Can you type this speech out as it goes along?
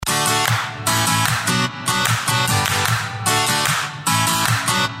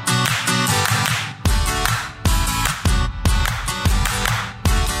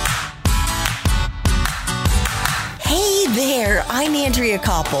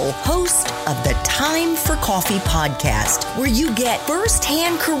Koppel, host of the Time for Coffee podcast, where you get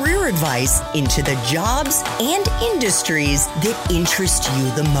firsthand career advice into the jobs and industries that interest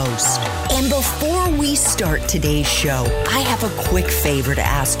you the most. And before we start today's show, I have a quick favor to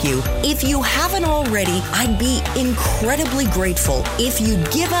ask you. If you haven't already, I'd be incredibly grateful if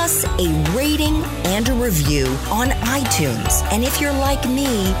you'd give us a rating and a review on iTunes. And if you're like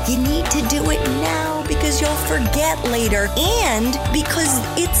me, you need to do it now because you'll forget later and because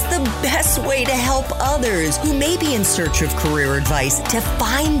it's the best way to help others who may be in search of career advice to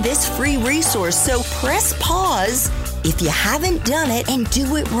find this free resource. So press pause if you haven't done it and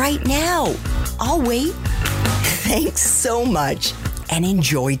do it right now. I'll wait. Thanks so much and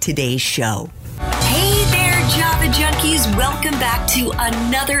enjoy today's show. Hey there, Java Junkies. Welcome back to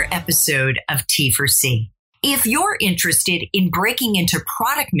another episode of T4C. If you're interested in breaking into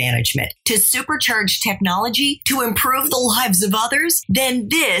product management to supercharge technology to improve the lives of others, then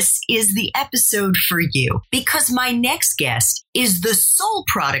this is the episode for you. Because my next guest is the sole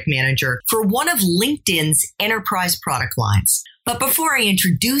product manager for one of LinkedIn's enterprise product lines. But before I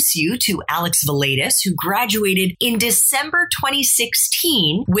introduce you to Alex Valadis, who graduated in December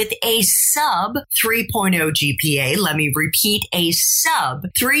 2016 with a sub 3.0 GPA, let me repeat, a sub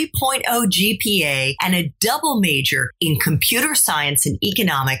 3.0 GPA and a double major in computer science and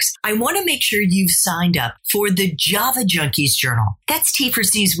economics, I want to make sure you've signed up for the Java Junkies Journal. That's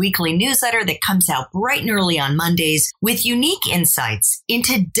T4C's weekly newsletter that comes out bright and early on Mondays with unique insights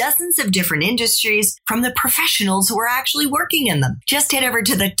into dozens of different industries from the professionals who are actually working in them. Just head over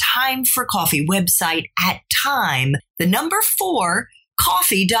to the Time for Coffee website at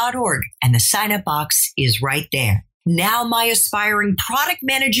time4coffee.org, and the sign-up box is right there. Now, my aspiring product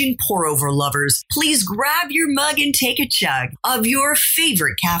managing pour-over lovers, please grab your mug and take a chug of your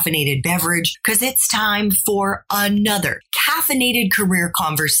favorite caffeinated beverage because it's time for another caffeinated career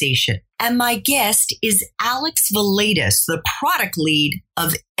conversation. And my guest is Alex Valadis, the product lead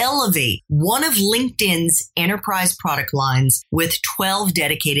of Elevate, one of LinkedIn's enterprise product lines with 12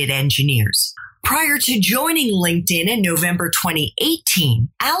 dedicated engineers. Prior to joining LinkedIn in November 2018,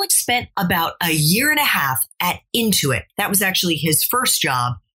 Alex spent about a year and a half at Intuit. That was actually his first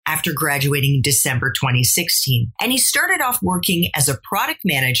job after graduating in December 2016. And he started off working as a product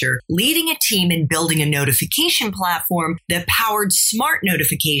manager, leading a team and building a notification platform that powered smart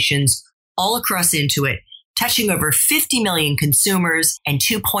notifications all across Intuit, touching over 50 million consumers and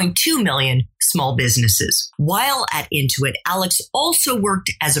 2.2 million small businesses. While at Intuit, Alex also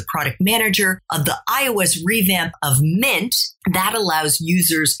worked as a product manager of the iOS revamp of Mint that allows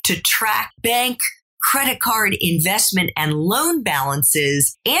users to track bank, credit card, investment, and loan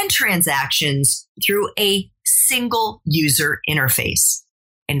balances and transactions through a single user interface.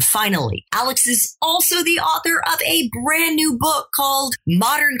 And finally, Alex is also the author of a brand new book called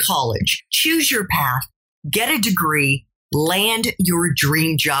Modern College: Choose Your Path, Get a Degree, Land Your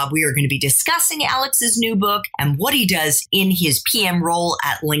Dream Job. We are going to be discussing Alex's new book and what he does in his PM role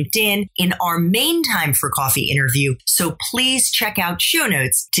at LinkedIn in our main Time for Coffee interview. So please check out show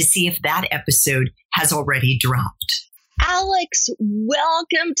notes to see if that episode has already dropped. Alex,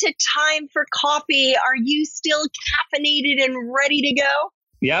 welcome to Time for Coffee. Are you still caffeinated and ready to go?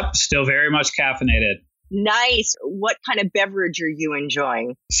 Yep, still very much caffeinated. Nice. What kind of beverage are you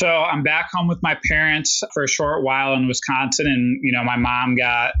enjoying? So I'm back home with my parents for a short while in Wisconsin. And, my mom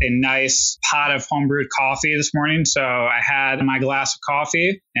got a nice pot of homebrewed coffee this morning. So I had my glass of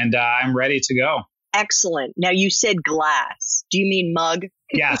coffee and I'm ready to go. Excellent. Now you said glass. Do you mean mug?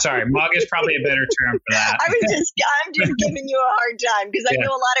 Yeah, sorry. Mug is probably a better term for that. I'm just giving you a hard time because I know a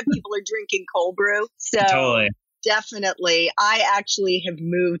lot of people are drinking cold brew. So totally. Definitely. I actually have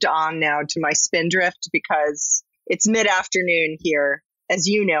moved on now to my Spindrift because it's mid-afternoon here, as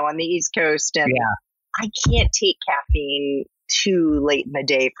you know, on the East Coast. And I can't take caffeine too late in the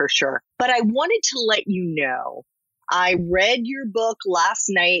day for sure. But I wanted to let you know, I read your book last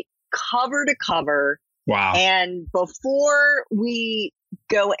night, cover to cover. Wow. And before we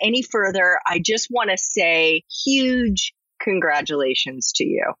go any further, I just want to say huge congratulations to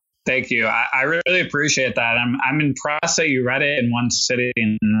you. Thank you. I really appreciate that. I'm impressed that you read it in one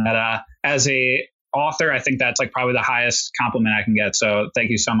sitting. That as a author, I think that's probably the highest compliment I can get. So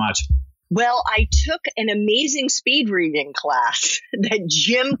thank you so much. Well, I took an amazing speed reading class that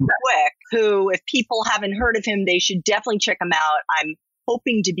Jim Quick, who, if people haven't heard of him, they should definitely check him out. I'm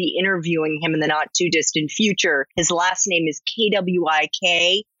hoping to be interviewing him in the not too distant future. His last name is Kwik,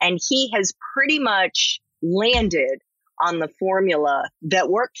 and he has pretty much landed on the formula that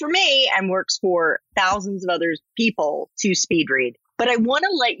worked for me and works for thousands of other people to speed read. But I want to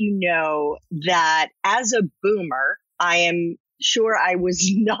let you know that as a boomer, I am sure I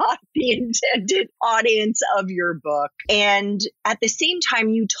was not the intended audience of your book. And at the same time,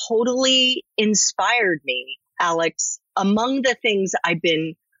 you totally inspired me, Alex. Among the things I've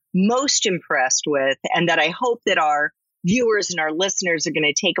been most impressed with, and that I hope that our viewers and our listeners are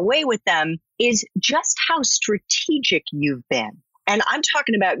going to take away with them, is just how strategic you've been. And I'm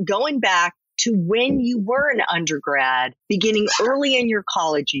talking about going back to when you were an undergrad, beginning early in your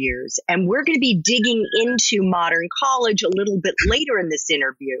college years. And we're going to be digging into modern college a little bit later in this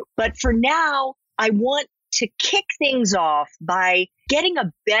interview. But for now, I want to kick things off by getting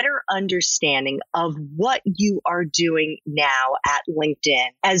a better understanding of what you are doing now at LinkedIn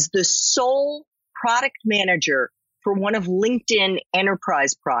as the sole product manager for one of LinkedIn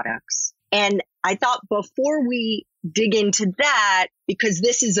enterprise products. And I thought before we dig into that, because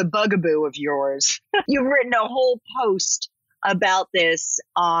this is a bugaboo of yours, you've written a whole post about this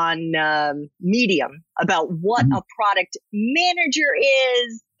on Medium, about what a product manager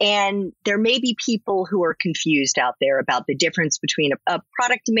is. And there may be people who are confused out there about the difference between a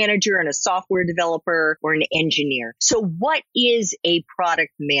product manager and a software developer or an engineer. So what is a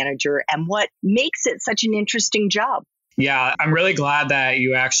product manager and what makes it such an interesting job? Yeah, I'm really glad that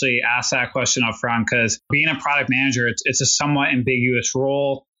you actually asked that question up front, because being a product manager, it's a somewhat ambiguous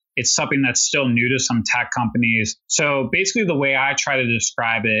role. It's something that's still new to some tech companies. So basically, the way I try to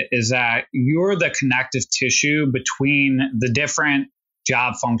describe it is that you're the connective tissue between the different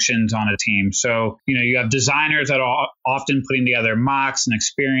job functions on a team. So, you have designers that are often putting together mocks and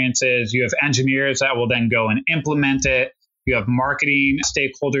experiences. You have engineers that will then go and implement it. You have marketing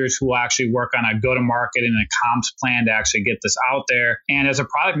stakeholders who will actually work on a go-to-market and a comms plan to actually get this out there. And as a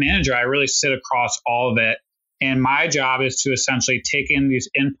product manager, I really sit across all of it. And my job is to essentially take in these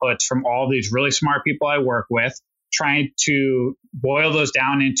inputs from all these really smart people I work with, trying to boil those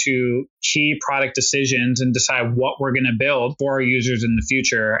down into key product decisions and decide what we're going to build for our users in the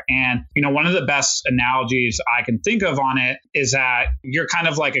future. And, one of the best analogies I can think of on it is that you're kind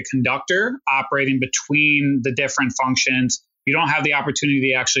of like a conductor operating between the different functions. You don't have the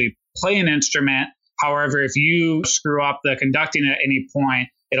opportunity to actually play an instrument. However, if you screw up the conducting at any point,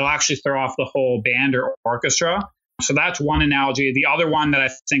 it'll actually throw off the whole band or orchestra. So that's one analogy. The other one that I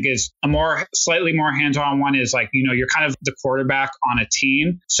think is a slightly more hands-on one is like, you're kind of the quarterback on a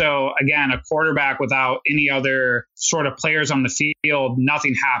team. So again, a quarterback without any other sort of players on the field,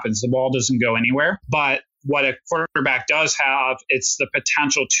 nothing happens. The ball doesn't go anywhere. But what a quarterback does have, it's the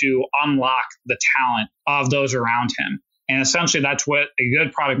potential to unlock the talent of those around him. And essentially that's what a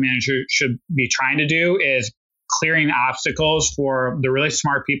good product manager should be trying to do, is clearing obstacles for the really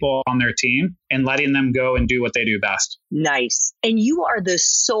smart people on their team and letting them go and do what they do best. Nice. And you are the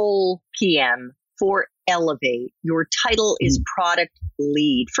sole PM for Elevate. Your title is product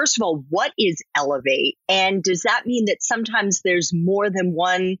lead. First of all, what is Elevate? And does that mean that sometimes there's more than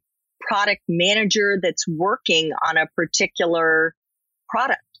one product manager that's working on a particular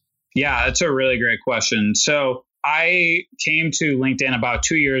product? Yeah, that's a really great question. So I came to LinkedIn about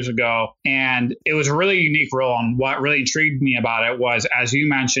 2 years ago, and it was a really unique role. And what really intrigued me about it was, as you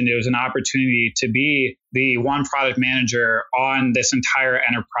mentioned, it was an opportunity to be the one product manager on this entire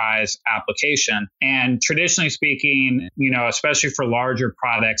enterprise application. And traditionally speaking, especially for larger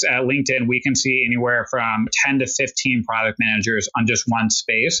products at LinkedIn, we can see anywhere from 10 to 15 product managers on just one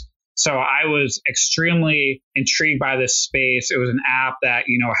space. So I was extremely intrigued by this space. It was an app that,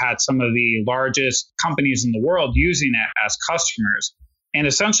 had some of the largest companies in the world using it as customers. And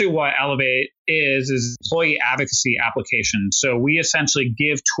essentially what Elevate is employee advocacy application. So we essentially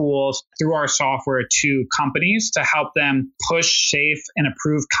give tools through our software to companies to help them push safe and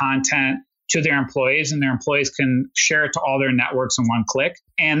approved content to their employees, and their employees can share it to all their networks in one click.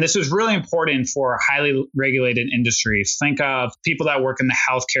 And this is really important for highly regulated industries. Think of people that work in the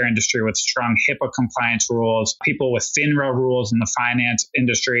healthcare industry with strong HIPAA compliance rules, people with FINRA rules in the finance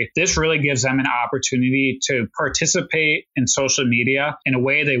industry. This really gives them an opportunity to participate in social media in a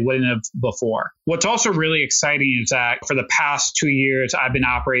way they wouldn't have before. What's also really exciting is that for the past 2 years, I've been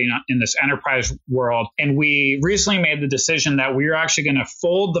operating in this enterprise world, and we recently made the decision that we are actually going to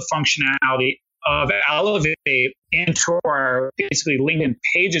fold the functionality of Elevate into our basically LinkedIn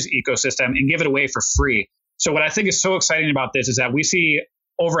Pages ecosystem and give it away for free. So what I think is so exciting about this is that we see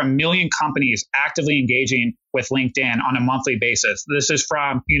over 1 million companies actively engaging with LinkedIn on a monthly basis. This is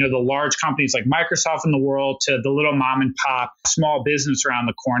from, the large companies like Microsoft in the world to the little mom and pop small business around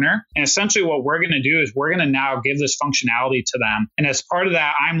the corner. And essentially what we're going to do is we're going to now give this functionality to them. And as part of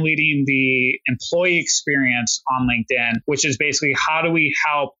that, I'm leading the employee experience on LinkedIn, which is basically how do we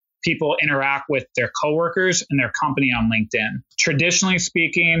help people interact with their coworkers and their company on LinkedIn. Traditionally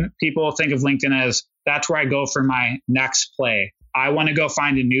speaking, people think of LinkedIn as that's where I go for my next play. I want to go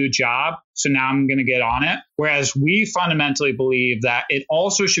find a new job, so now I'm going to get on it. Whereas we fundamentally believe that it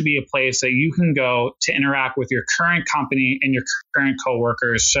also should be a place that you can go to interact with your current company and your current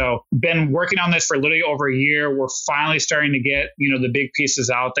coworkers. So been working on this for literally over a year. We're finally starting to get, the big pieces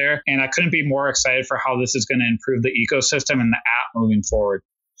out there. And I couldn't be more excited for how this is going to improve the ecosystem and the app moving forward.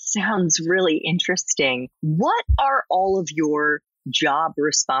 Sounds really interesting. What are all of your job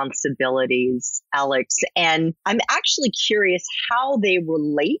responsibilities, Alex? And I'm actually curious how they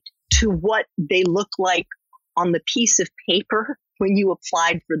relate to what they look like on the piece of paper when you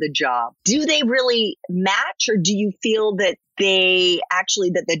applied for the job. Do they really match, or do you feel that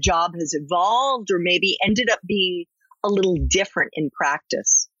that the job has evolved or maybe ended up being a little different in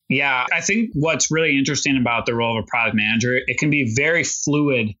practice? Yeah, I think what's really interesting about the role of a product manager, it can be very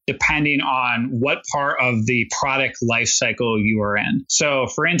fluid depending on what part of the product lifecycle you are in. So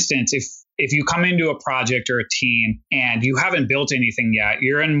for instance, if you come into a project or a team and you haven't built anything yet,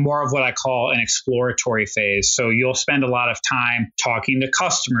 you're in more of what I call an exploratory phase. So you'll spend a lot of time talking to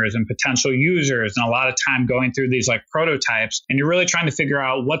customers and potential users and a lot of time going through these like prototypes. And you're really trying to figure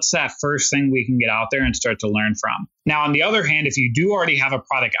out what's that first thing we can get out there and start to learn from. Now, on the other hand, if you do already have a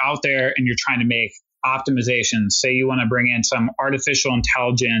product out there and you're trying to make optimizations, say you want to bring in some artificial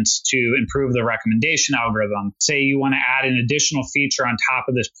intelligence to improve the recommendation algorithm, say you want to add an additional feature on top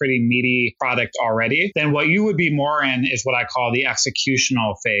of this pretty meaty product already, then what you would be more in is what I call the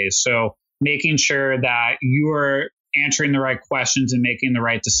executional phase. So making sure that you are answering the right questions and making the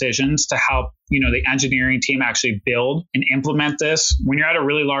right decisions to help, the engineering team actually build and implement this. When you're at a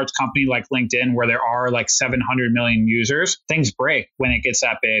really large company like LinkedIn, where there are like 700 million users, things break when it gets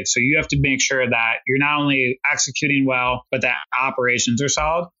that big. So you have to make sure that you're not only executing well, but that operations are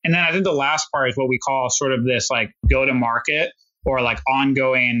solid. And then I think the last part is what we call sort of this like go to market or like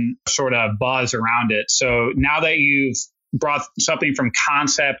ongoing sort of buzz around it. So now that you've brought something from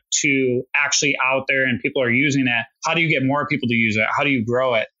concept to actually out there and people are using it, how do you get more people to use it? How do you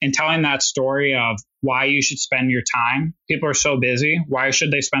grow it? And telling that story of why you should spend your time. People are so busy. Why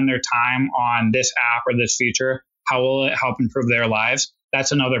should they spend their time on this app or this feature? How will it help improve their lives?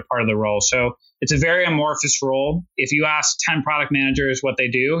 That's another part of the role. So it's a very amorphous role. If you ask 10 product managers what they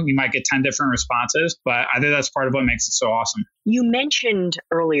do, you might get 10 different responses, but I think that's part of what makes it so awesome. You mentioned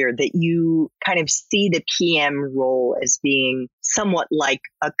earlier that you kind of see the PM role as being somewhat like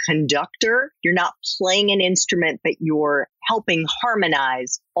a conductor. You're not playing an instrument, but you're helping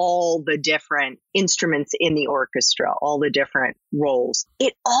harmonize all the different instruments in the orchestra, all the different roles.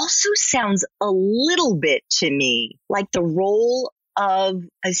 It also sounds a little bit to me like the role of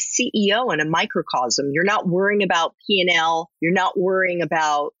a CEO in a microcosm. You're not worrying about P&L. You're not worrying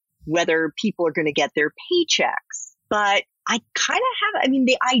about whether people are going to get their paychecks. But I kind of have,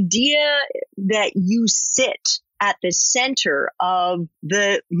 the idea that you sit at the center of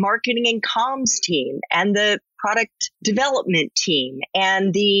the marketing and comms team and the product development team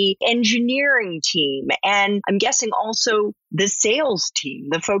and the engineering team, and I'm guessing also the sales team,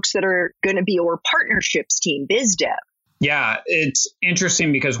 the folks that are going to be, or partnerships team, biz dev. Yeah, it's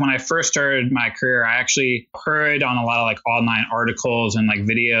interesting because when I first started my career, I actually heard on a lot of like online articles and like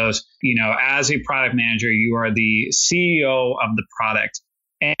videos, as a product manager, you are the CEO of the product.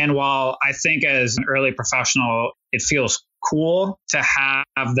 And while I think as an early professional, it feels cool to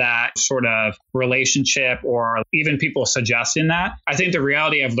have that sort of relationship or even people suggesting that, I think the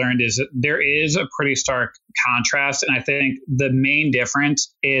reality I've learned is that there is a pretty stark contrast. And I think the main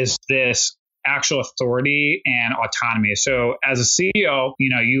difference is this actual authority and autonomy. So as a CEO,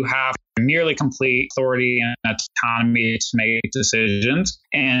 you have nearly complete authority and autonomy to make decisions.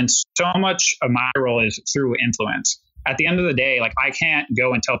 And so much of my role is through influence. At the end of the day, like I can't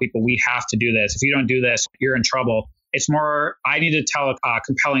go and tell people we have to do this. If you don't do this, you're in trouble. It's more, I need to tell a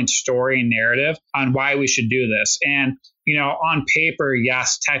compelling story and narrative on why we should do this. And, on paper,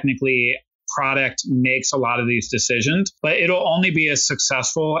 yes, technically, product makes a lot of these decisions, but it'll only be as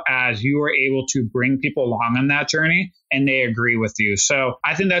successful as you are able to bring people along on that journey and they agree with you. So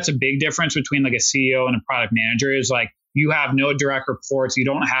I think that's a big difference between like a CEO and a product manager is like you have no direct reports. You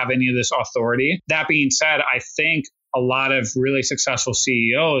don't have any of this authority. That being said, I think a lot of really successful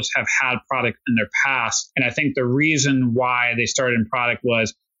CEOs have had product in their past. And I think the reason why they started in product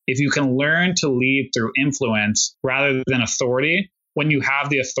was if you can learn to lead through influence rather than authority, when you have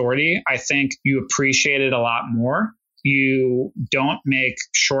the authority, I think you appreciate it a lot more. You don't make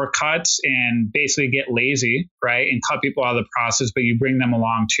shortcuts and basically get lazy, right? And cut people out of the process, but you bring them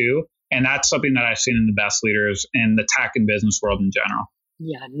along too. And that's something that I've seen in the best leaders in the tech and business world in general.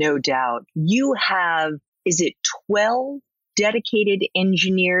 Yeah, no doubt. You have, is it 12 dedicated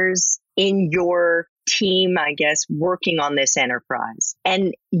engineers in your team, I guess, working on this enterprise.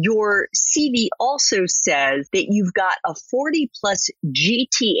 And your CV also says that you've got a 40 plus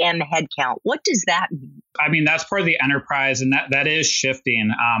GTM headcount. What does that mean? I mean, that's part of the enterprise, and that is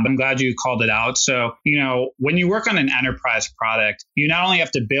shifting. I'm glad you called it out. So, when you work on an enterprise product, you not only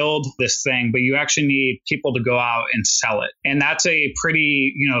have to build this thing, but you actually need people to go out and sell it. And that's a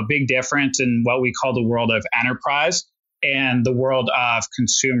pretty, big difference in what we call the world of enterprise and the world of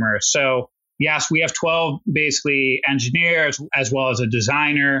consumer. So yes, we have 12 basically engineers as well as a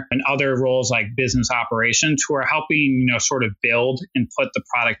designer and other roles like business operations who are helping, sort of build and put the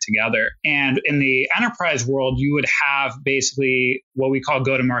product together. And in the enterprise world, you would have basically what we call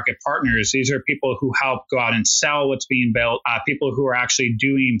go-to-market partners. These are people who help go out and sell what's being built, people who are actually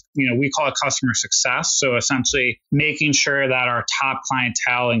doing, we call it customer success. So essentially making sure that our top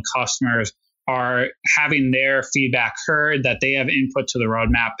clientele and customers are having their feedback heard, that they have input to the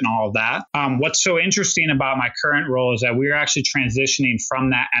roadmap and all of that. What's so interesting about my current role is that we're actually transitioning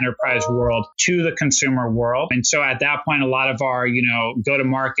from that enterprise world to the consumer world. And so at that point, a lot of our,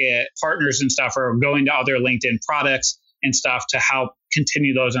 go-to-market partners and stuff are going to other LinkedIn products and stuff to help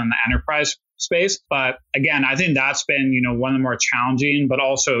continue those on the enterprise space. But again, I think that's been, one of the more challenging, but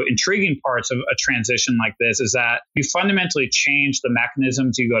also intriguing parts of a transition like this is that you fundamentally change the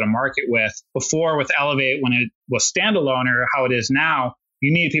mechanisms you go to market with. Before with Elevate, when it was standalone or how it is now,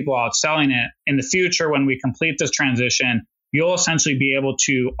 you need people out selling it. In the future, when we complete this transition, you'll essentially be able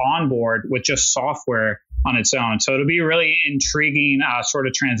to onboard with just software on its own. So it'll be a really intriguing sort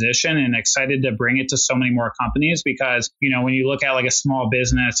of transition, and excited to bring it to so many more companies because, when you look at like a small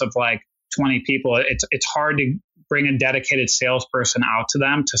business of like 20 people, it's hard to bring a dedicated salesperson out to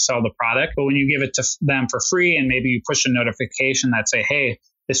them to sell the product. But when you give it to them for free and maybe you push a notification that say, hey,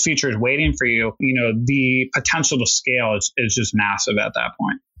 this feature is waiting for you, the potential to scale is just massive at that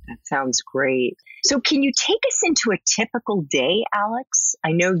point. That sounds great. So can you take us into a typical day, Alex?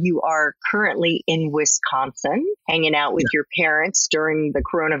 I know you are currently in Wisconsin, hanging out with your parents during the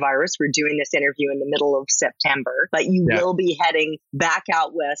coronavirus. We're doing this interview in the middle of September, but you will be heading back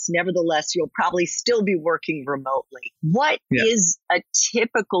out west. Nevertheless, you'll probably still be working remotely. What is a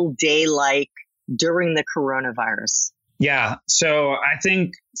typical day like during the coronavirus? Yeah. So I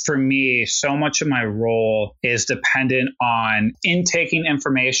think for me, so much of my role is dependent on intaking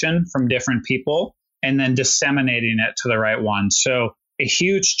information from different people and then disseminating it to the right ones. So a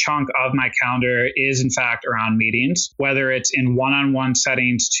huge chunk of my calendar is, in fact, around meetings, whether it's in one-on-one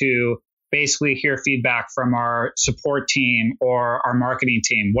settings to basically hear feedback from our support team or our marketing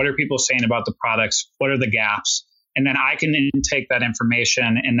team. What are people saying about the products? What are the gaps? And then I can intake that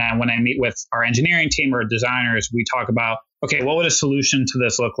information. And then when I meet with our engineering team or designers, we talk about, okay, what would a solution to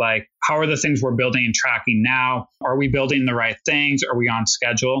this look like? How are the things we're building and tracking now? Are we building the right things? Are we on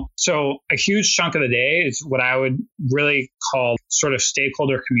schedule? So a huge chunk of the day is what I would really call sort of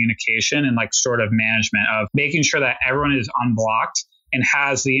stakeholder communication and like sort of management of making sure that everyone is unblocked and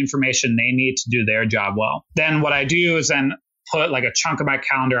has the information they need to do their job well. Then what I do is then put like a chunk of my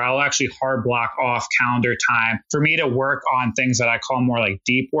calendar. I'll actually hard block off calendar time for me to work on things that I call more like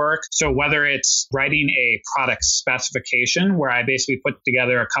deep work. So whether it's writing a product specification where I basically put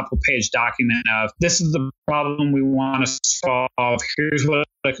together a couple page document of this is the problem we want to solve. Here's what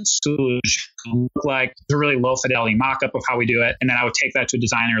a solution look like. It's a really low fidelity mock-up of how we do it. And then I would take that to a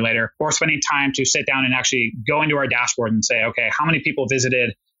designer later, or spending time to sit down and actually go into our dashboard and say, okay, how many people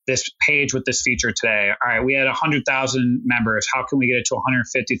visited this page with this feature today? All right, we had 100,000 members. How can we get it to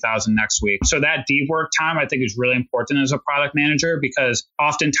 150,000 next week? So that deep work time, I think, is really important as a product manager because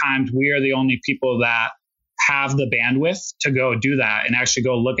oftentimes we are the only people that have the bandwidth to go do that and actually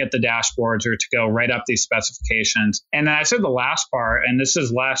go look at the dashboards or to go write up these specifications. And then I said the last part, and this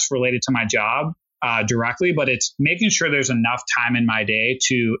is less related to my job directly, but it's making sure there's enough time in my day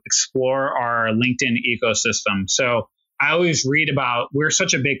to explore our LinkedIn ecosystem. So I always read about, we're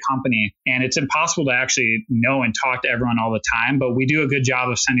such a big company and it's impossible to actually know and talk to everyone all the time, but we do a good job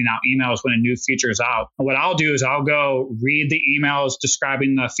of sending out emails when a new feature is out. And what I'll do is I'll go read the emails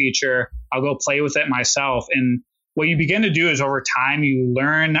describing the feature. I'll go play with it myself. And what you begin to do is over time, you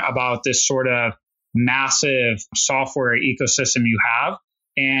learn about this sort of massive software ecosystem you have.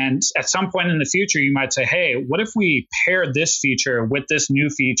 And at some point in the future, you might say, hey, what if we paired this feature with this new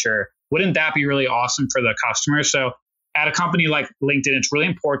feature? Wouldn't that be really awesome for the customer? So at a company like LinkedIn, it's really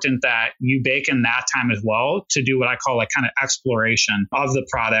important that you bake in that time as well to do what I call like kind of exploration of the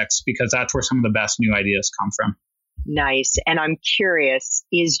products, because that's where some of the best new ideas come from. Nice. And I'm curious,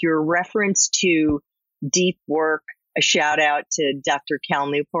 is your reference to deep work a shout out to Dr. Cal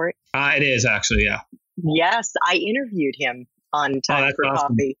Newport? It is actually, yeah. Yes, I interviewed him on Time for awesome.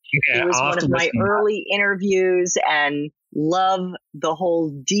 Coffee. Okay, it was one of my early interviews, and love the whole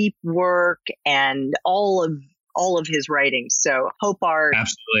deep work and all of his writings. So hope our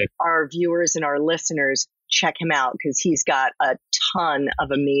viewers and our listeners check him out, because he's got a ton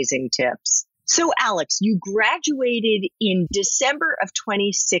of amazing tips. So Alex, you graduated in December of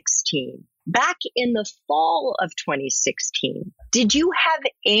 2016. Back in the fall of 2016, did you have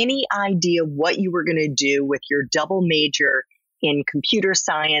any idea what you were going to do with your double major in computer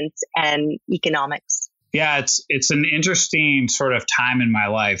science and economics? Yeah, it's an interesting sort of time in my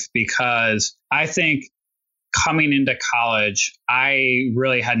life, because I think coming into college, I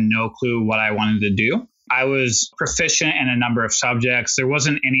really had no clue what I wanted to do. I was proficient in a number of subjects. There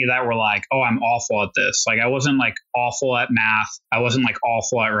wasn't any that were like, oh, I'm awful at this. Like, I wasn't like awful at math. I wasn't like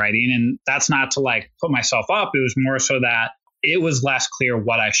awful at writing. And that's not to like put myself up. It was more so that it was less clear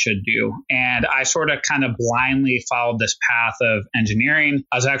what I should do. And I sort of kind of blindly followed this path of engineering.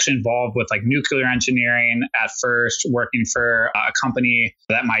 I was actually involved with like nuclear engineering at first, working for a company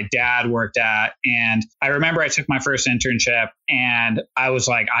that my dad worked at. And I remember I took my first internship and I was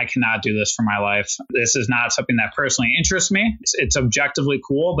like, I cannot do this for my life. This is not something that personally interests me. It's objectively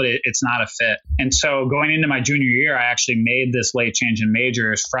cool, but it's not a fit. And so going into my junior year, I actually made this late change in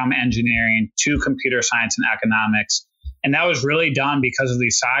majors from engineering to computer science and economics. And that was really done because of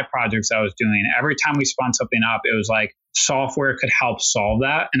these side projects I was doing. Every time we spun something up, it was like software could help solve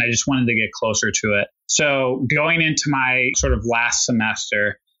that. And I just wanted to get closer to it. So going into my sort of last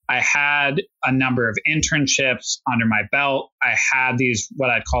semester, I had a number of internships under my belt. I had these, what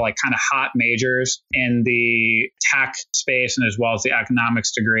I'd call like kind of hot majors in the tech space and as well as the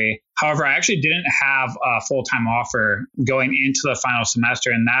economics degree. However, I actually didn't have a full-time offer going into the final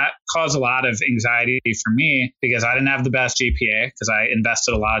semester. And that caused a lot of anxiety for me because I didn't have the best GPA because I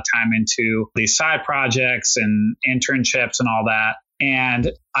invested a lot of time into these side projects and internships and all that.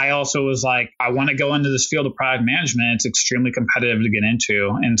 And I also was like, I want to go into this field of product management. It's extremely competitive to get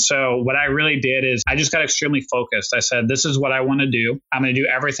into. And so what I really did is I just got extremely focused. I said, this is what I want to do. I'm going to do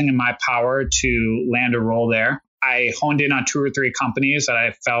everything in my power to land a role there. I honed in on 2 or 3 companies that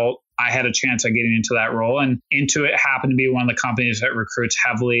I felt I had a chance at getting into that role. And Intuit happened to be one of the companies that recruits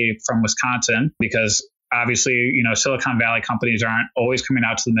heavily from Wisconsin because obviously, you know, Silicon Valley companies aren't always coming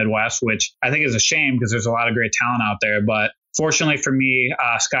out to the Midwest, which I think is a shame because there's a lot of great talent out there. But fortunately for me,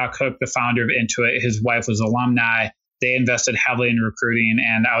 Scott Cook, the founder of Intuit, his wife was alumni. They invested heavily in recruiting,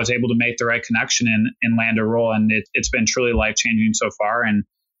 and I was able to make the right connection and land a role. And it's been truly life-changing so far. And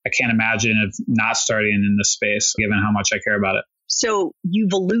I can't imagine of not starting in this space, given how much I care about it. So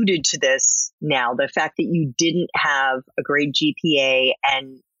you've alluded to this now, the fact that you didn't have a great GPA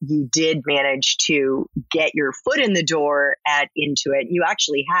and you did manage to get your foot in the door at Intuit. You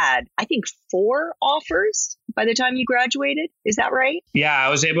actually had, I think, 4 offers by the time you graduated. Is that right? Yeah, I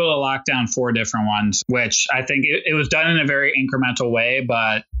was able to lock down 4 different ones, which I think it was done in a very incremental way.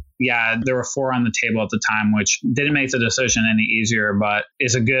 But yeah, there were 4 on the table at the time, which didn't make the decision any easier, but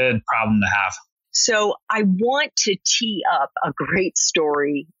is a good problem to have. So I want to tee up a great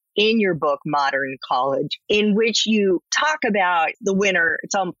story in your book, Modern College, in which you talk about the winter.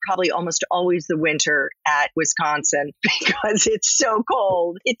 It's probably almost always the winter at Wisconsin because it's so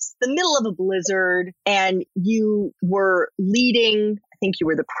cold. It's the middle of a blizzard and you were leading, I think you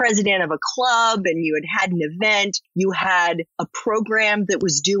were the president of a club and you had an event. You had a program that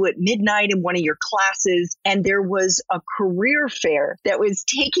was due at midnight in one of your classes. And there was a career fair that was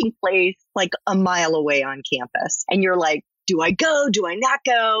taking place like a mile away on campus. And you're like, do I go? Do I not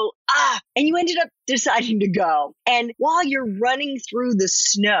go? And you ended up deciding to go. And while you're running through the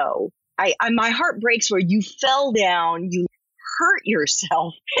snow, my heart breaks where you fell down, you hurt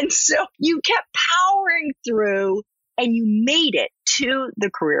yourself. And so you kept powering through and you made it to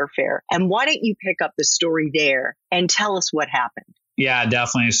the career fair. And why don't you pick up the story there and tell us what happened? Yeah,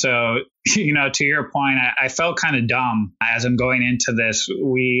 definitely. So, you know, to your point, I felt kind of dumb as I'm going into this.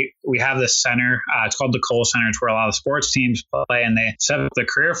 We have this center. It's called the Kohl Center. It's where a lot of sports teams play, and they set up the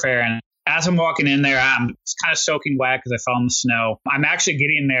career fair. And as I'm walking in there, I'm kind of soaking wet because I fell in the snow. I'm actually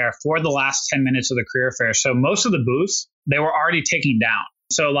getting there for the last 10 minutes of the career fair. So most of the booths, they were already taken down.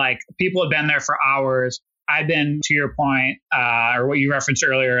 So like people had been there for hours. I've been, to your point, or what you referenced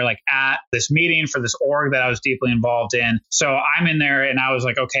earlier, like at this meeting for this org that I was deeply involved in. So I'm in there and I was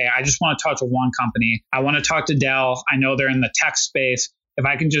like, okay, I just want to talk to one company. I want to talk to Dell. I know they're in the tech space. If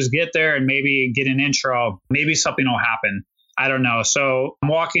I can just get there and maybe get an intro, maybe something will happen. I don't know. So I'm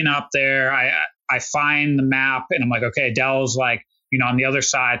walking up there. I find the map and I'm like, okay, Dell's like, you know, on the other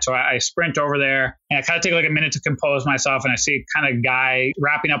side. So I sprint over there and I kind of take like a minute to compose myself. And I see kind of a guy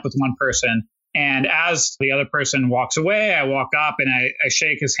wrapping up with one person. And as the other person walks away, I walk up and I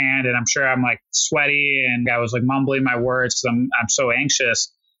shake his hand, and I'm sure I'm like sweaty and I was like mumbling my words because I'm so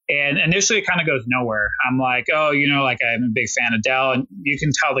anxious. And initially it kind of goes nowhere. I'm like, oh, like I'm a big fan of Dell. And you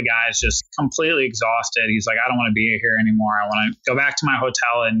can tell the guy's just completely exhausted. He's like, I don't want to be here anymore. I want to go back to my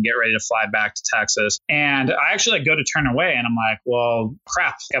hotel and get ready to fly back to Texas. And I actually go to turn away and I'm like, well,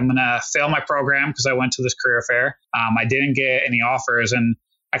 crap, I'm going to fail my program because I went to this career fair. I didn't get any offers. And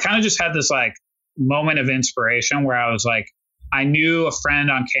I kind of just had this like moment of inspiration where I was like, I knew a friend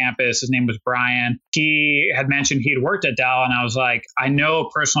on campus. His name was Brian. He had mentioned he'd worked at Dell. And I was like, I know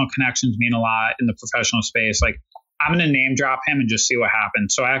personal connections mean a lot in the professional space. Like, I'm going to name drop him and just see what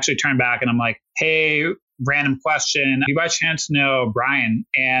happens. So I actually turned back and I'm like, hey, random question. Do you by chance know Brian?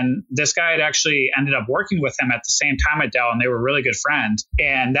 And this guy had actually ended up working with him at the same time at Dell, and they were really good friends.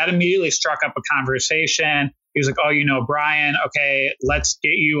 And that immediately struck up a conversation. He was like, oh, you know Brian? Okay, let's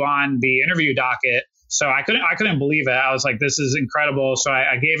get you on the interview docket. So I couldn't believe it. I was like, this is incredible. So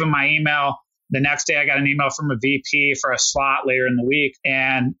I gave him my email. The next day I got an email from a VP for a slot later in the week.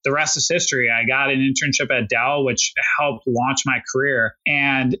 And the rest is history. I got an internship at Dell, which helped launch my career.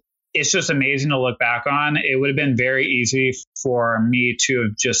 And it's just amazing to look back on. It would have been very easy for me to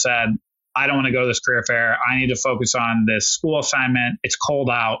have just said, I don't want to go to this career fair. I need to focus on this school assignment. It's cold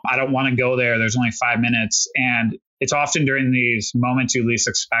out. I don't want to go there. There's only 5 minutes. And it's often during these moments you least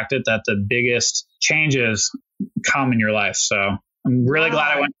expect it that the biggest changes come in your life. So I'm really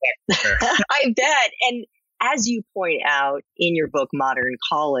glad I went back there. I bet. And as you point out in your book, Modern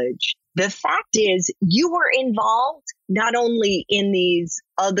College, the fact is you were involved not only in these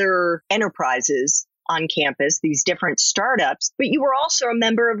other enterprises on campus, these different startups, but you were also a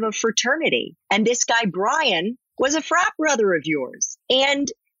member of a fraternity. And this guy, Brian, was a frat brother of yours. And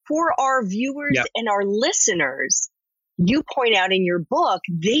for our viewers and our listeners, you point out in your book,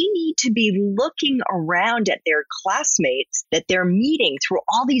 they need to be looking around at their classmates that they're meeting through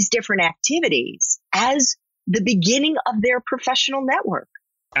all these different activities as the beginning of their professional network.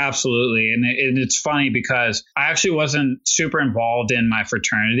 Absolutely. And it's funny because I actually wasn't super involved in my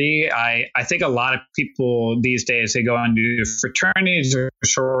fraternity. I think a lot of people these days, they go into fraternities or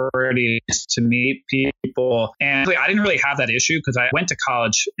sororities to meet people. And I didn't really have that issue because I went to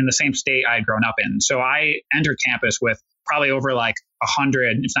college in the same state I had grown up in. So I entered campus with probably over like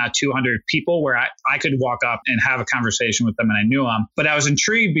 100, if not 200 people where I could walk up and have a conversation with them and I knew them. But I was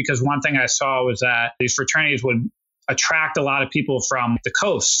intrigued because one thing I saw was that these fraternities would attract a lot of people from the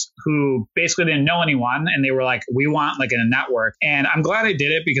coast who basically didn't know anyone. And they were like, we want like a network. And I'm glad I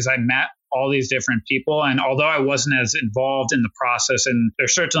did it because I met all these different people. And although I wasn't as involved in the process, and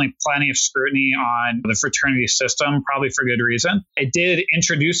there's certainly plenty of scrutiny on the fraternity system, probably for good reason, it did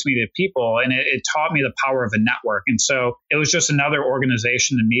introduce me to people and it taught me the power of a network. And so it was just another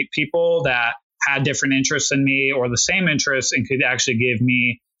organization to meet people that had different interests than me or the same interests and could actually give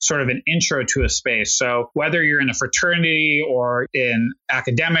me sort of an intro to a space. So whether you're in a fraternity or in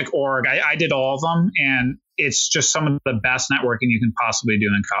academic org, I did all of them. And it's just some of the best networking you can possibly do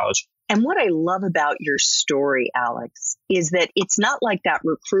in college. And what I love about your story, Alex, is that it's not like that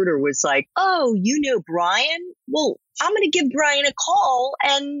recruiter was like, oh, you know Brian? Well, I'm going to give Brian a call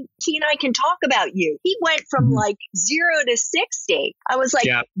and he and I can talk about you. He went from like 0 to 60. I was like,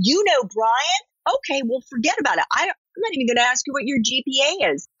 you know Brian? Okay, well, forget about it. I'm not even going to ask you what your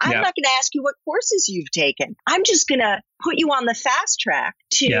GPA is. I'm not going to ask you what courses you've taken. I'm just going to put you on the fast track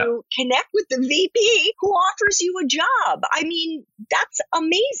to connect with the VP who offers you a job. I mean, that's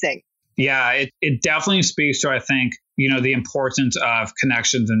amazing. Yeah, it definitely speaks to, I think, the importance of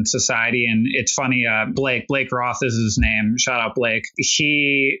connections in society. And it's funny, Blake Roth is his name. Shout out Blake.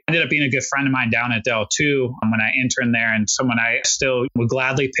 He ended up being a good friend of mine down at Dell too when I interned there, and someone I still would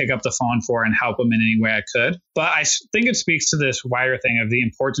gladly pick up the phone for and help him in any way I could. But I think it speaks to this wider thing of the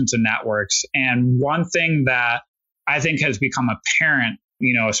importance of networks. And one thing that I think has become apparent,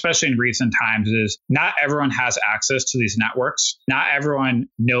 especially in recent times, is not everyone has access to these networks. Not everyone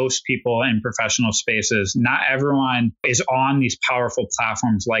knows people in professional spaces. Not everyone is on these powerful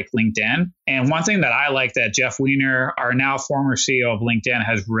platforms like LinkedIn. And one thing that I like that Jeff Weiner, our now former CEO of LinkedIn,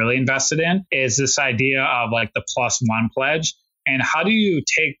 has really invested in is this idea of like the +1 pledge. And how do you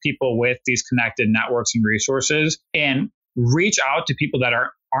take people with these connected networks and resources and reach out to people that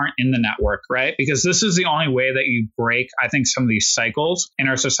aren't in the network, right? Because this is the only way that you break, I think, some of these cycles in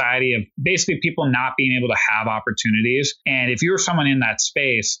our society of basically people not being able to have opportunities. And if you're someone in that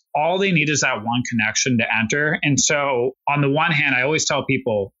space, all they need is that one connection to enter. And so on the one hand, I always tell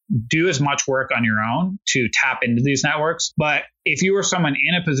people, do as much work on your own to tap into these networks. But if you are someone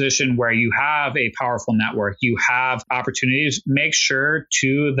in a position where you have a powerful network, you have opportunities, make sure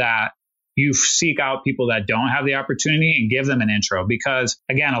too that you seek out people that don't have the opportunity and give them an intro. Because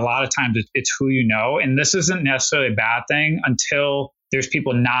again, a lot of times it's who you know. And this isn't necessarily a bad thing until there's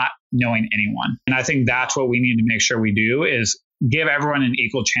people not knowing anyone. And I think that's what we need to make sure we do is give everyone an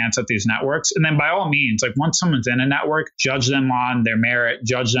equal chance at these networks. And then by all means, like once someone's in a network, judge them on their merit,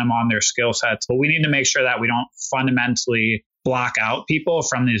 judge them on their skill sets. But we need to make sure that we don't fundamentally block out people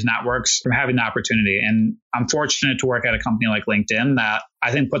from these networks from having the opportunity. And I'm fortunate to work at a company like LinkedIn that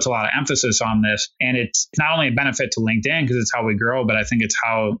I think puts a lot of emphasis on this. And it's not only a benefit to LinkedIn because it's how we grow, but I think it's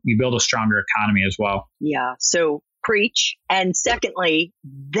how you build a stronger economy as well. Yeah. So preach. And secondly,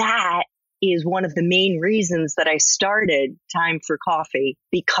 that is one of the main reasons that I started Time for Coffee,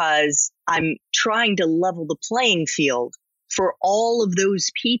 because I'm trying to level the playing field for all of those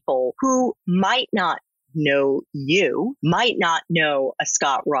people who might not know you, might not know a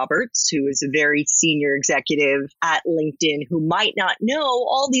Scott Roberts, who is a very senior executive at LinkedIn, who might not know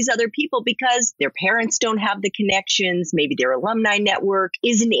all these other people because their parents don't have the connections. Maybe their alumni network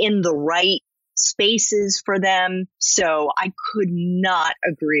isn't in the right spaces for them. So I could not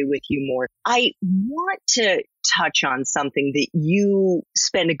agree with you more. I want to touch on something that you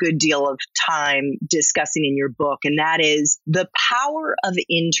spend a good deal of time discussing in your book, and that is the power of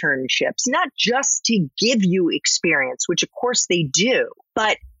internships, not just to give you experience, which of course they do,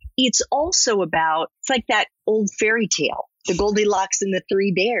 but it's also about, it's like that old fairy tale, the Goldilocks and the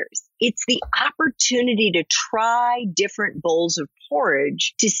Three Bears. It's the opportunity to try different bowls of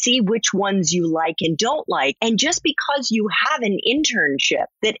porridge to see which ones you like and don't like. And just because you have an internship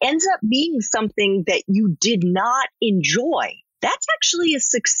that ends up being something that you did not enjoy, that's actually a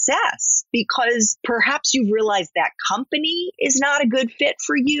success, because perhaps you realize that company is not a good fit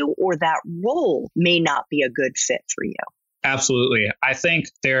for you, or that role may not be a good fit for you. Absolutely. I think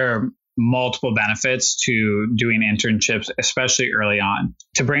there are multiple benefits to doing internships, especially early on.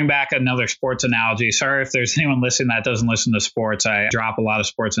 To bring back another sports analogy, sorry if there's anyone listening that doesn't listen to sports, I drop a lot of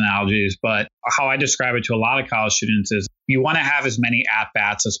sports analogies, but how I describe it to a lot of college students is you want to have as many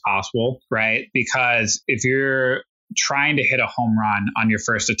at-bats as possible, right? Because if you're trying to hit a home run on your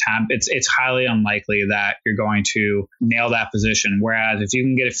first attempt, it's highly unlikely that you're going to nail that position. Whereas if you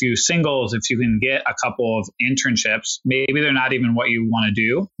can get a few singles, if you can get a couple of internships, maybe they're not even what you want to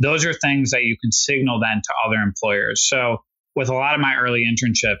do. Those are things that you can signal then to other employers. So with a lot of my early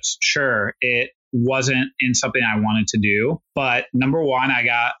internships, sure, it wasn't in something I wanted to do. But number one, I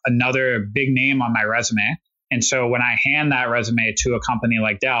got another big name on my resume. And so when I hand that resume to a company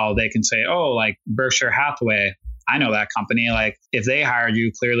like Dell, they can say, oh, like Berkshire Hathaway, I know that company. Like if they hired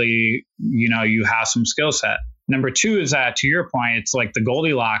you, clearly, you have some skill set. Number two is that, to your point, it's like the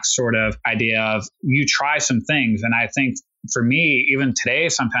Goldilocks sort of idea of you try some things. And I think for me, even today,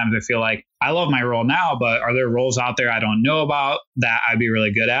 sometimes I feel like I love my role now, but are there roles out there I don't know about that I'd be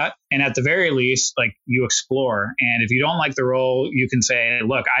really good at? And at the very least, like you explore. And if you don't like the role, you can say,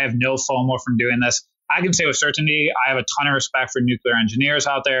 look, I have no FOMO from doing this. I can say with certainty, I have a ton of respect for nuclear engineers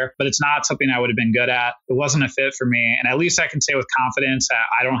out there, but it's not something I would have been good at. It wasn't a fit for me. And at least I can say with confidence that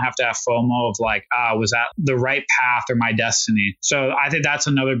I don't have to have FOMO of like, was that the right path or my destiny? So I think that's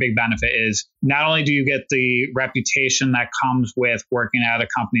another big benefit is not only do you get the reputation that comes with working at a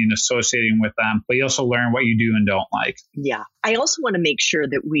company and associating with them, but you also learn what you do and don't like. Yeah. I also want to make sure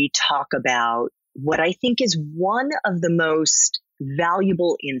that we talk about what I think is one of the most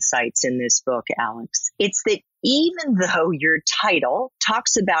valuable insights in this book, Alex. It's that even though your title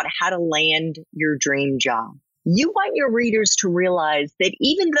talks about how to land your dream job, you want your readers to realize that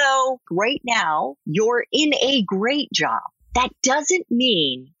even though right now you're in a great job, that doesn't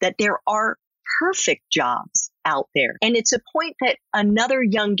mean that there are perfect jobs out there. And it's a point that another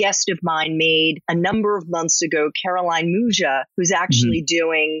young guest of mine made a number of months ago, Caroline Muja, who's actually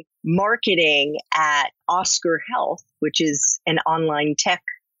doing marketing at Oscar Health, which is an online tech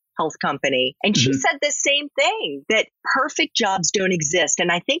health company. And she said the same thing, that perfect jobs don't exist.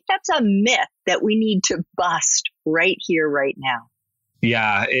 And I think that's a myth that we need to bust right here, right now.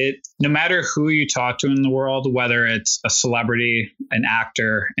 Yeah, no matter who you talk to in the world, whether it's a celebrity, an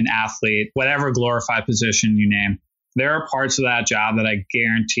actor, an athlete, whatever glorified position you name, there are parts of that job that I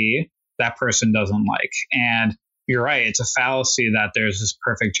guarantee that person doesn't like. And you're right, it's a fallacy that there's this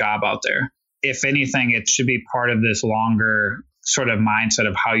perfect job out there. If anything, it should be part of this longer sort of mindset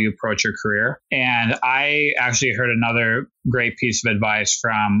of how you approach your career. And I actually heard another great piece of advice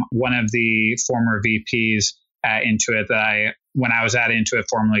from one of the former VPs at Intuit when I was at Intuit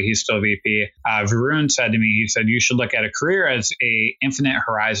formerly, he's still VP. Varun said to me, he said, you should look at a career as a infinite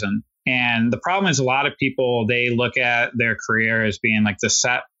horizon. And the problem is a lot of people, they look at their career as being like the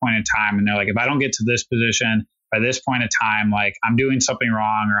set point in time. And they're like, if I don't get to this position, by this point in time, like I'm doing something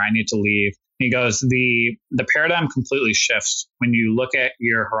wrong or I need to leave. He goes, the paradigm completely shifts when you look at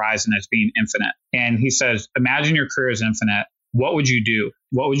your horizon as being infinite. And he says, imagine your career is infinite. What would you do?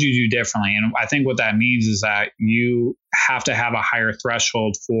 What would you do differently? And I think what that means is that you have to have a higher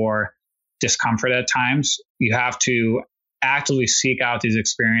threshold for discomfort at times. You have to actively seek out these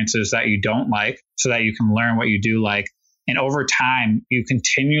experiences that you don't like so that you can learn what you do like. And over time, you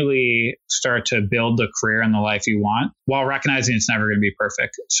continually start to build the career and the life you want while recognizing it's never going to be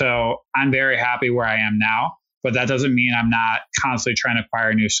perfect. So I'm very happy where I am now, but that doesn't mean I'm not constantly trying to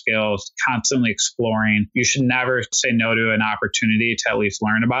acquire new skills, constantly exploring. You should never say no to an opportunity to at least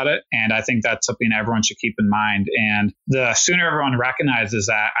learn about it. And I think that's something everyone should keep in mind. And the sooner everyone recognizes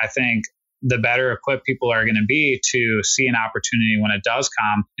that, I think the better equipped people are going to be to see an opportunity when it does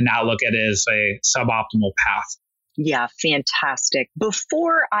come and not look at it as a suboptimal path. Yeah, fantastic.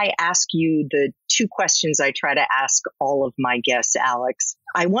 Before I ask you the two questions I try to ask all of my guests, Alex,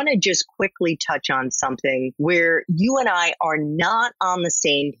 I want to just quickly touch on something where you and I are not on the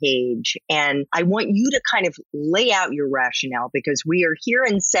same page. And I want you to kind of lay out your rationale because we are here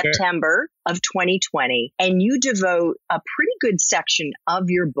in September of 2020, and you devote a pretty good section of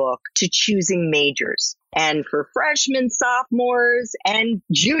your book to choosing majors. And for freshmen, sophomores, and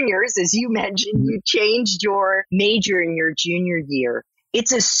juniors, as you mentioned, you changed your major in your junior year.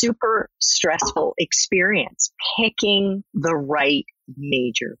 It's a super stressful experience picking the right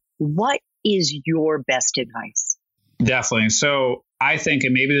major. What is your best advice? Definitely. So I think,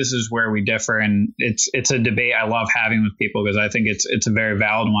 and maybe this is where we differ, and it's a debate I love having with people because I think it's a very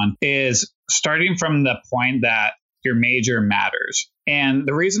valid one, is starting from the point that your major matters. And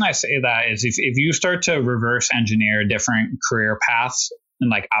the reason I say that is if you start to reverse engineer different career paths and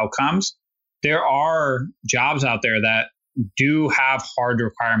like outcomes, there are jobs out there that do have hard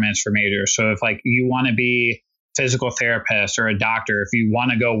requirements for majors. So if like you want to be a physical therapist or a doctor, if you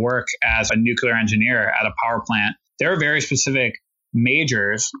want to go work as a nuclear engineer at a power plant, there are very specific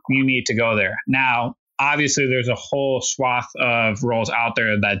majors you need to go there. Now, obviously, there's a whole swath of roles out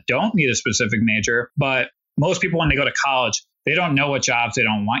there that don't need a specific major, but most people, when they go to college, they don't know what jobs they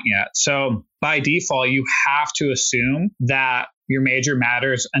don't want yet. So by default, you have to assume that your major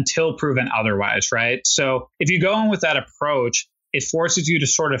matters until proven otherwise, right? So if you go in with that approach, it forces you to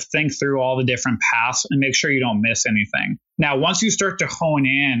sort of think through all the different paths and make sure you don't miss anything. Now, once you start to hone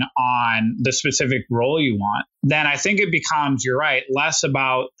in on the specific role you want, then I think it becomes, you're right, less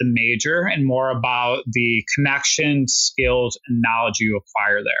about the major and more about the connection, skills, and knowledge you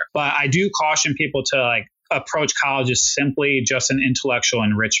acquire there. But I do caution people to approach college as simply just an intellectual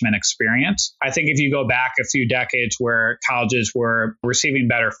enrichment experience. I think if you go back a few decades where colleges were receiving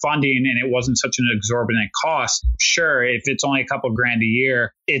better funding and it wasn't such an exorbitant cost, sure, if it's only a couple grand a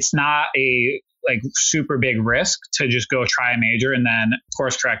year, it's not a super big risk to just go try a major and then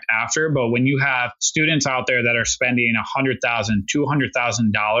course correct after. But when you have students out there that are spending $100,000,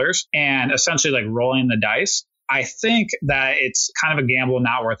 $200,000 and essentially rolling the dice, I think that it's kind of a gamble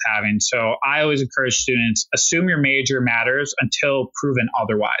not worth having. So I always encourage students, assume your major matters until proven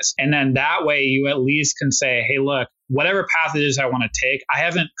otherwise. And then that way you at least can say, hey, look, whatever path it is I want to take, I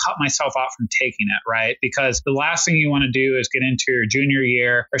haven't cut myself out from taking it, right? Because the last thing you want to do is get into your junior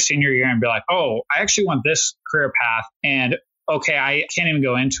year or senior year and be like, oh, I actually want this career path. And okay, I can't even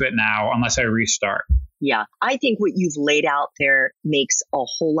go into it now unless I restart. Yeah, I think what you've laid out there makes a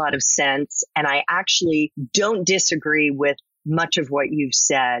whole lot of sense. And I actually don't disagree with much of what you've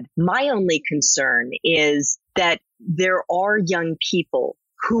said. My only concern is that there are young people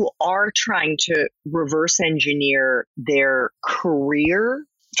who are trying to reverse engineer their career.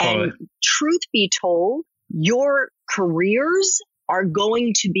 Totally. And truth be told, your careers are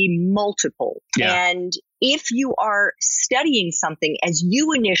going to be multiple. Yeah. And if you are studying something as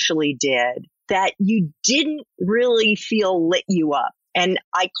you initially did, that you didn't really feel lit you up. And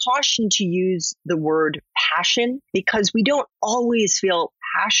I caution to use the word passion because we don't always feel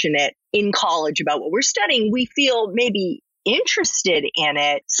passionate in college about what we're studying. We feel maybe interested in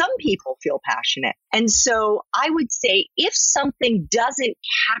it. Some people feel passionate. And so I would say if something doesn't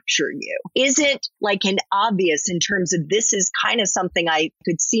capture you, isn't an obvious in terms of this is kind of something I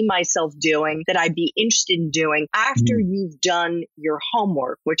could see myself doing that I'd be interested in doing after you've done your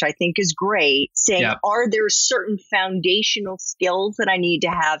homework, which I think is great, saying, are there certain foundational skills that I need to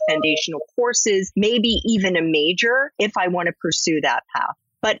have, foundational courses, maybe even a major if I want to pursue that path.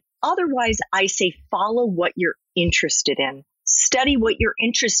 But otherwise, I say follow what you're interested in. Study what you're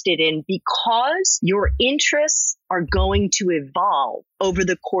interested in because your interests are going to evolve over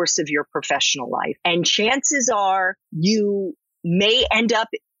the course of your professional life. And chances are you may end up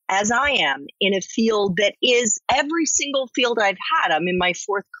as I am in a field that is every single field I've had, I'm in my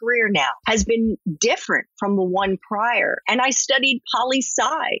fourth career now, has been different from the one prior. And I studied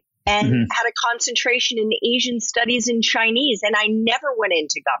poli-sci and had a concentration in Asian studies and Chinese. And I never went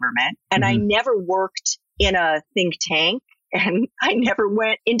into government, and I never worked in a think tank, and I never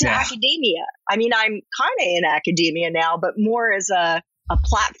went into academia. I mean, I'm kind of in academia now, but more as a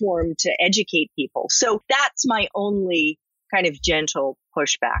platform to educate people. So that's my only kind of gentle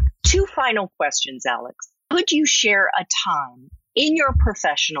pushback. Two final questions, Alex. Could you share a time in your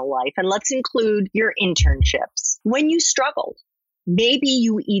professional life, and let's include your internships, when you struggled? Maybe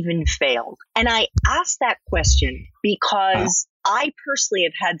you even failed. And I ask that question because I personally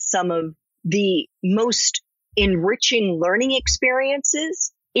have had some of the most enriching learning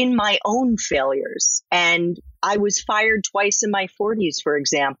experiences in my own failures. And I was fired twice in my 40s, for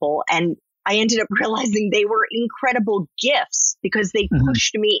example, and I ended up realizing they were incredible gifts because they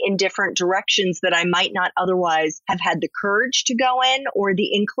pushed me in different directions that I might not otherwise have had the courage to go in or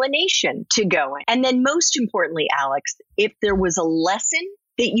the inclination to go in. And then most importantly, Alex, if there was a lesson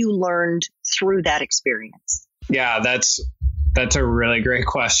that you learned through that experience. Yeah, that's a really great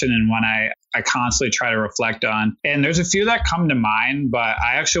question, and one I constantly try to reflect on. And there's a few that come to mind, but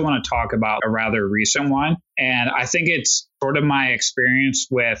I actually want to talk about a rather recent one. And I think it's sort of my experience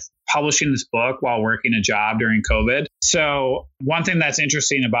with publishing this book while working a job during COVID. So one thing that's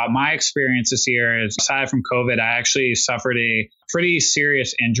interesting about my experience this year is, aside from COVID, I actually suffered a pretty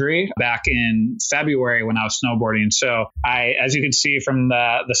serious injury back in February when I was snowboarding. So as you can see from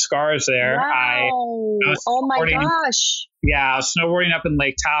the scars there, wow. Oh my gosh. Yeah, I was snowboarding up in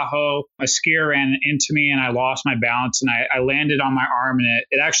Lake Tahoe. A skier ran into me and I lost my balance, and I landed on my arm, and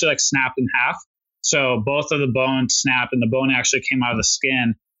it actually snapped in half. So both of the bones snapped, and the bone actually came out of the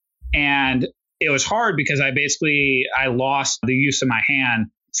skin. And it was hard because I lost the use of my hand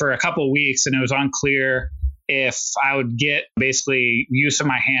for a couple of weeks, and it was unclear if I would get basically use of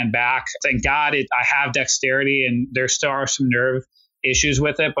my hand back. Thank God I have dexterity, and there still are some nerve issues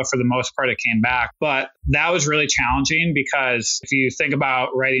with it, but for the most part, it came back. But that was really challenging because if you think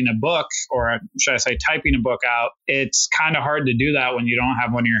about writing a book, or should I say typing a book out, it's kind of hard to do that when you don't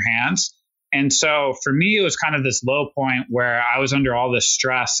have one in your hands. And so for me, it was kind of this low point where I was under all this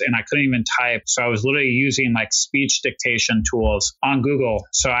stress and I couldn't even type. So I was literally using speech dictation tools on Google.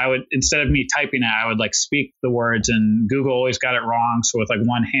 So I would, instead of me typing it, I would speak the words, and Google always got it wrong. So with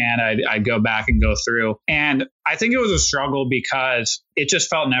one hand, I'd go back and go through. And I think it was a struggle because it just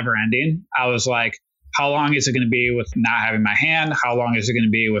felt never ending. I was like, how long is it going to be with not having my hand? How long is it going to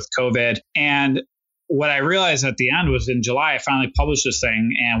be with COVID? And what I realized at the end was, in July, I finally published this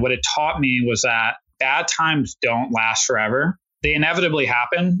thing. And what it taught me was that bad times don't last forever. They inevitably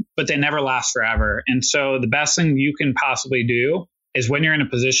happen, but they never last forever. And so the best thing you can possibly do is, when you're in a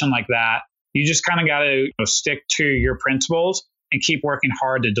position like that, you just kind of got to stick to your principles and keep working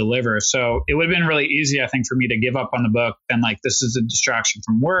hard to deliver. So it would have been really easy, I think, for me to give up on the book and this is a distraction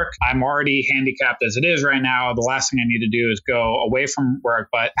from work. I'm already handicapped as it is right now. The last thing I need to do is go away from work.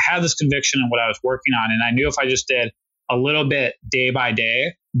 But I had this conviction in what I was working on. And I knew if I just did a little bit day by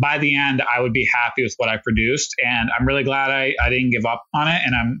day, by the end, I would be happy with what I produced. And I'm really glad I didn't give up on it.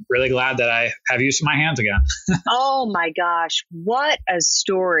 And I'm really glad that I have use of my hands again. Oh my gosh, what a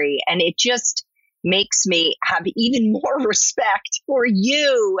story. And it just makes me have even more respect for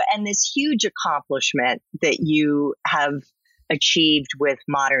you and this huge accomplishment that you have achieved with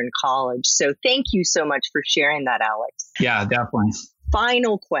Modern College. So thank you so much for sharing that, Alex. Yeah, definitely.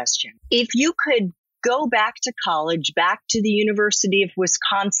 Final question. If you could go back to college, back to the University of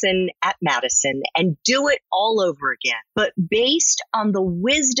Wisconsin at Madison, and do it all over again, but based on the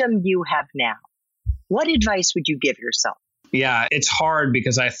wisdom you have now, what advice would you give yourself? Yeah, it's hard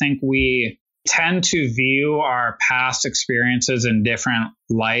because I think we tend to view our past experiences in different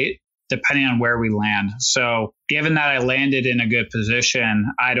light depending on where we land. So given that I landed in a good position,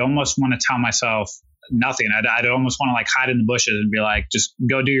 I'd almost want to tell myself nothing. I'd almost want to hide in the bushes and be like, just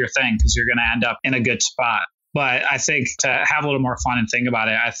go do your thing because you're going to end up in a good spot. But I think to have a little more fun and think about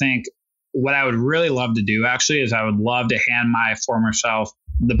it, I think what I would really love to do actually is I would love to hand my former self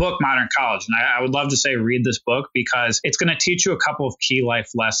the book Modern College. And I would love to say, read this book because it's going to teach you a couple of key life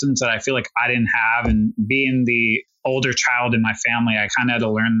lessons that I feel like I didn't have. And being the older child in my family, I kind of had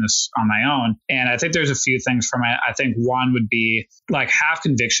to learn this on my own. And I think there's a few things from it. I think one would be have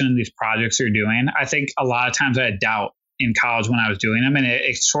conviction in these projects you're doing. I think a lot of times I had doubt in college when I was doing them, and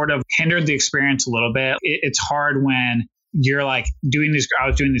it sort of hindered the experience a little bit. It's hard when you're I was doing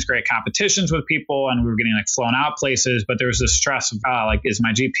these great competitions with people and we were getting flown out places, but there was this stress of, is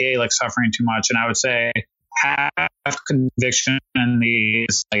my GPA suffering too much? And I would say, have conviction in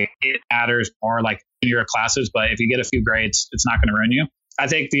these, like it matters more like in your classes, but if you get a few grades, it's not going to ruin you. I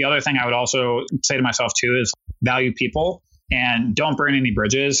think the other thing I would also say to myself too is value people and don't burn any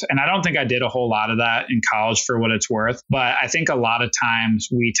bridges. And I don't think I did a whole lot of that in college for what it's worth, but I think a lot of times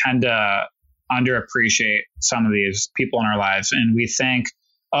we tend to underappreciate some of these people in our lives. And we think,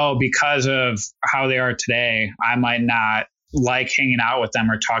 oh, because of how they are today, I might not like hanging out with them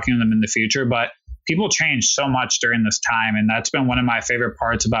or talking to them in the future. But people change so much during this time. And that's been one of my favorite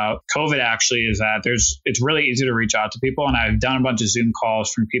parts about COVID actually, is that it's really easy to reach out to people. And I've done a bunch of Zoom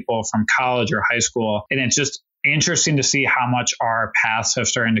calls from people from college or high school. And it's just interesting to see how much our paths have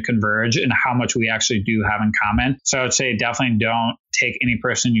started to converge and how much we actually do have in common. So I would say definitely don't take any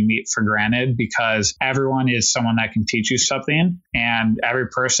person you meet for granted, because everyone is someone that can teach you something. And every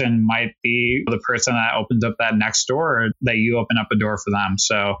person might be the person that opens up that next door, or that you open up a door for them.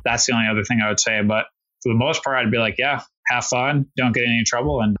 So that's the only other thing I would say. But for the most part, I'd be like, yeah, have fun, don't get in any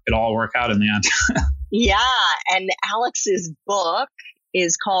trouble, and it'll all work out in the end. Yeah. And Alex's book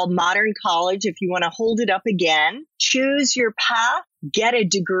is called Modern College. If you want to hold it up again, choose your path, get a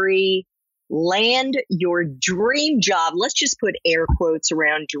degree, land your dream job. Let's just put air quotes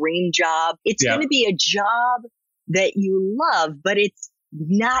around dream job. It's going to be a job that you love, but it's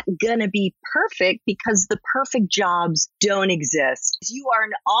not going to be perfect, because the perfect jobs don't exist. You are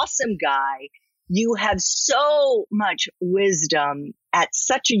an awesome guy. You have so much wisdom at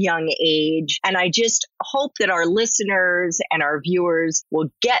such a young age. And I just hope that our listeners and our viewers will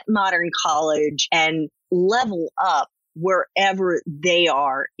get Modern College and level up wherever they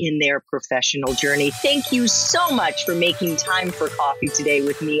are in their professional journey. Thank you so much for making time for coffee today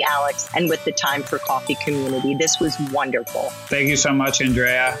with me, Alex, and with the Time for Coffee community. This was wonderful. Thank you so much,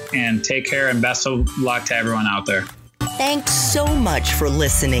 Andrea, and take care and best of luck to everyone out there. Thanks so much for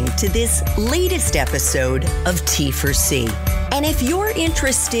listening to this latest episode of T4C. And if you're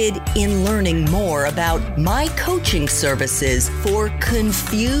interested in learning more about my coaching services for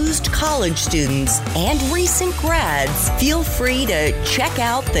confused college students and recent grads, feel free to check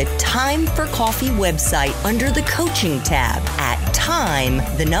out the Time for Coffee website under the coaching tab at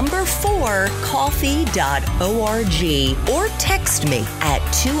time4coffee.org, or text me at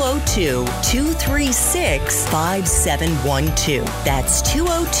 202-236-5712. That's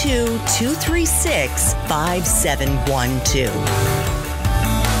 202-236-5712.